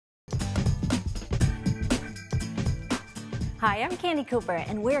Hi, I'm Candie Cooper,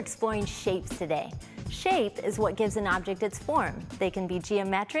 and we're exploring shapes today. Shape is what gives an object its form. They can be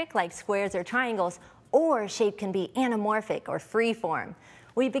geometric, like squares or triangles, or shape can be anamorphic or free form.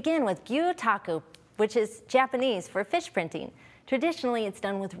 We begin with Gyotaku, which is Japanese for fish printing. Traditionally, it's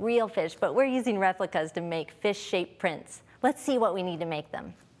done with real fish, but we're using replicas to make fish-shaped prints. Let's see what we need to make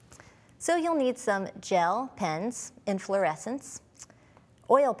them. So you'll need some gel pens in fluorescence,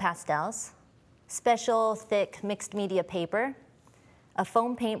 oil pastels, special thick mixed media paper, a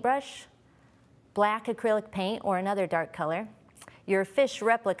foam paintbrush, black acrylic paint or another dark color, your fish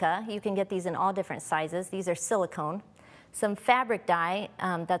replica, you can get these in all different sizes, these are silicone, some fabric dye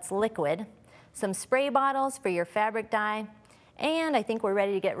that's liquid, some spray bottles for your fabric dye, and I think we're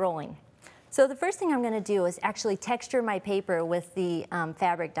ready to get rolling. So the first thing I'm going to do is actually texture my paper with the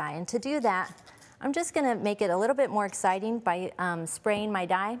fabric dye, and to do that I'm just going to make it a little bit more exciting by spraying my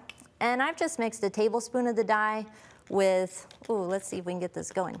dye. And I've just mixed a tablespoon of the dye with, let's see if we can get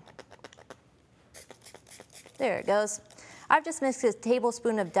this going. There it goes. I've just mixed a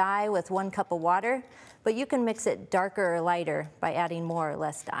tablespoon of dye with 1 cup of water, but you can mix it darker or lighter by adding more or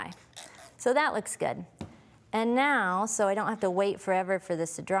less dye. So that looks good. And now, so I don't have to wait forever for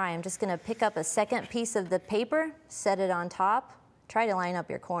this to dry, I'm just going to pick up a second piece of the paper, set it on top, try to line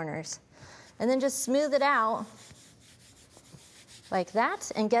up your corners, and then just smooth it out like that,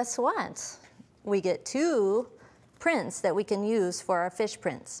 and guess what? We get 2 prints that we can use for our fish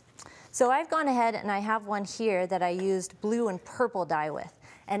prints. So I've gone ahead and I have one here that I used blue and purple dye with.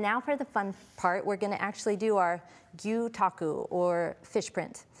 And now for the fun part, we're going to actually do our Gyotaku or fish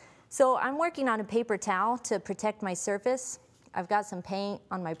print. So I'm working on a paper towel to protect my surface. I've got some paint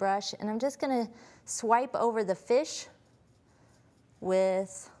on my brush, and I'm just going to swipe over the fish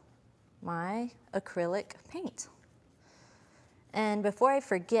with my acrylic paint. And before I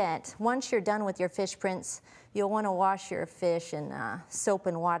forget, once you're done with your fish prints, you'll want to wash your fish in soap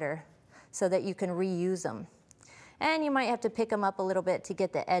and water so that you can reuse them. And you might have to pick them up a little bit to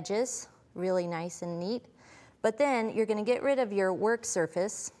get the edges really nice and neat. But then you're going to get rid of your work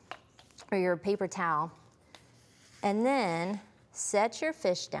surface or your paper towel, and then set your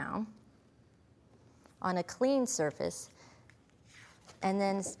fish down on a clean surface, and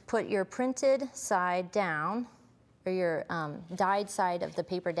then put your printed side down, or your dyed side of the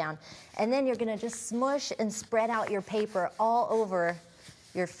paper down. And then you're gonna just smush and spread out your paper all over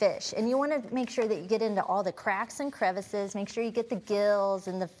your fish. And you wanna make sure that you get into all the cracks and crevices, make sure you get the gills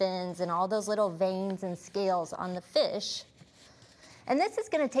and the fins and all those little veins and scales on the fish. And this is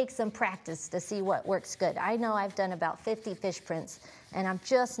gonna take some practice to see what works good. I know I've done about 50 fish prints, and I'm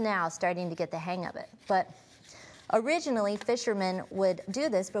just now starting to get the hang of it. But originally, fishermen would do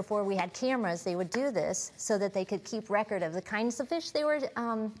this before we had cameras. They would do this so that they could keep record of the kinds of fish they were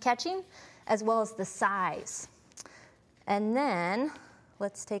catching, as well as the size. And then,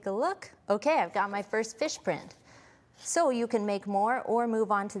 let's take a look. Okay, I've got my first fish print. So you can make more or move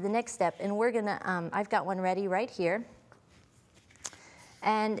on to the next step. And we're gonna, I've got one ready right here.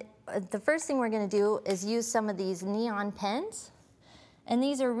 And the first thing we're gonna do is use some of these neon pens. And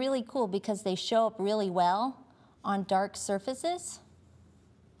these are really cool because they show up really well on dark surfaces.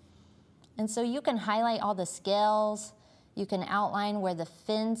 And so you can highlight all the scales, you can outline where the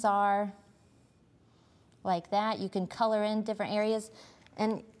fins are, like that. You can color in different areas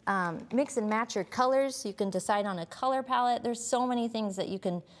and mix and match your colors. You can decide on a color palette. There's so many things that you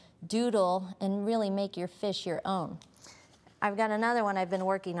can doodle and really make your fish your own. I've got another one I've been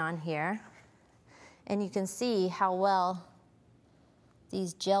working on here, and you can see how well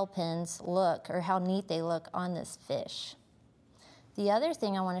these gel pens look, or how neat they look on this fish. The other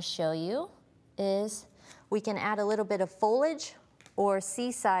thing I want to show you is we can add a little bit of foliage or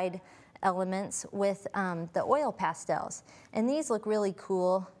seaside elements with the oil pastels. And these look really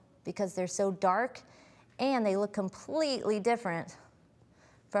cool because they're so dark and they look completely different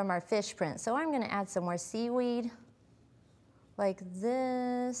from our fish print. So I'm going to add some more seaweed like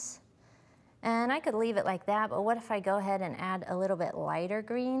this. And I could leave it like that, but what if I go ahead and add a little bit lighter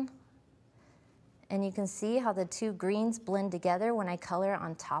green? And you can see how the 2 greens blend together when I color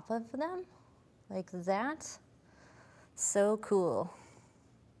on top of them, like that. So cool.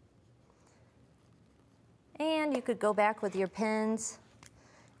 And you could go back with your pens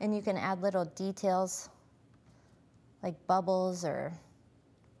and you can add little details like bubbles or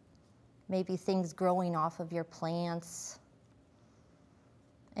maybe things growing off of your plants.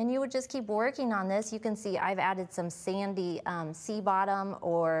 And you would just keep working on this. You can see I've added some sandy sea bottom,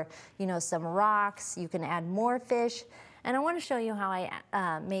 or some rocks. You can add more fish. And I want to show you how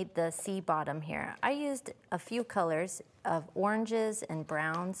I made the sea bottom here. I used a few colors of oranges and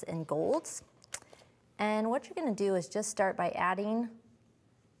browns and golds. And what you're gonna do is just start by adding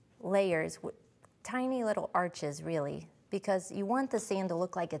layers, tiny little arches really, because you want the sand to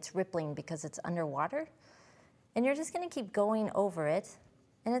look like it's rippling because it's underwater. And you're just gonna keep going over it.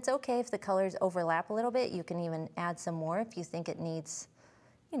 And it's okay if the colors overlap a little bit. You can even add some more if you think it needs,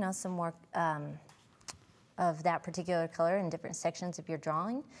 you know, some more of that particular color in different sections of your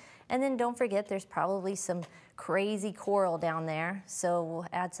drawing. And then don't forget there's probably some crazy coral down there, so we'll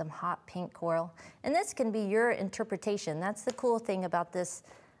add some hot pink coral. And this can be your interpretation. That's the cool thing about this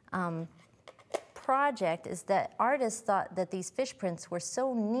project, is that artists thought that these fish prints were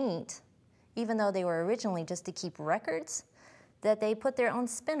so neat, even though they were originally just to keep records, that they put their own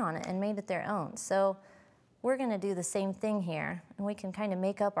spin on it and made it their own. So we're gonna do the same thing here, and we can kind of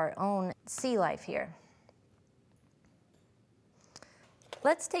make up our own sea life here.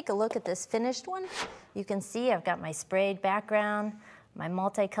 Let's take a look at this finished one. You can see I've got my sprayed background, my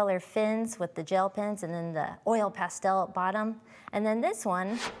multicolor fins with the gel pens, and then the oil pastel at bottom. And then this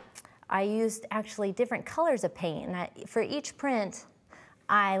one, I used actually different colors of paint. And for each print,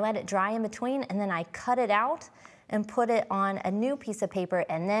 I let it dry in between, and then I cut it out and put it on a new piece of paper,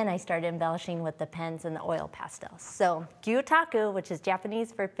 and then I started embellishing with the pens and the oil pastels. So Gyotaku, which is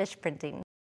Japanese for fish printing.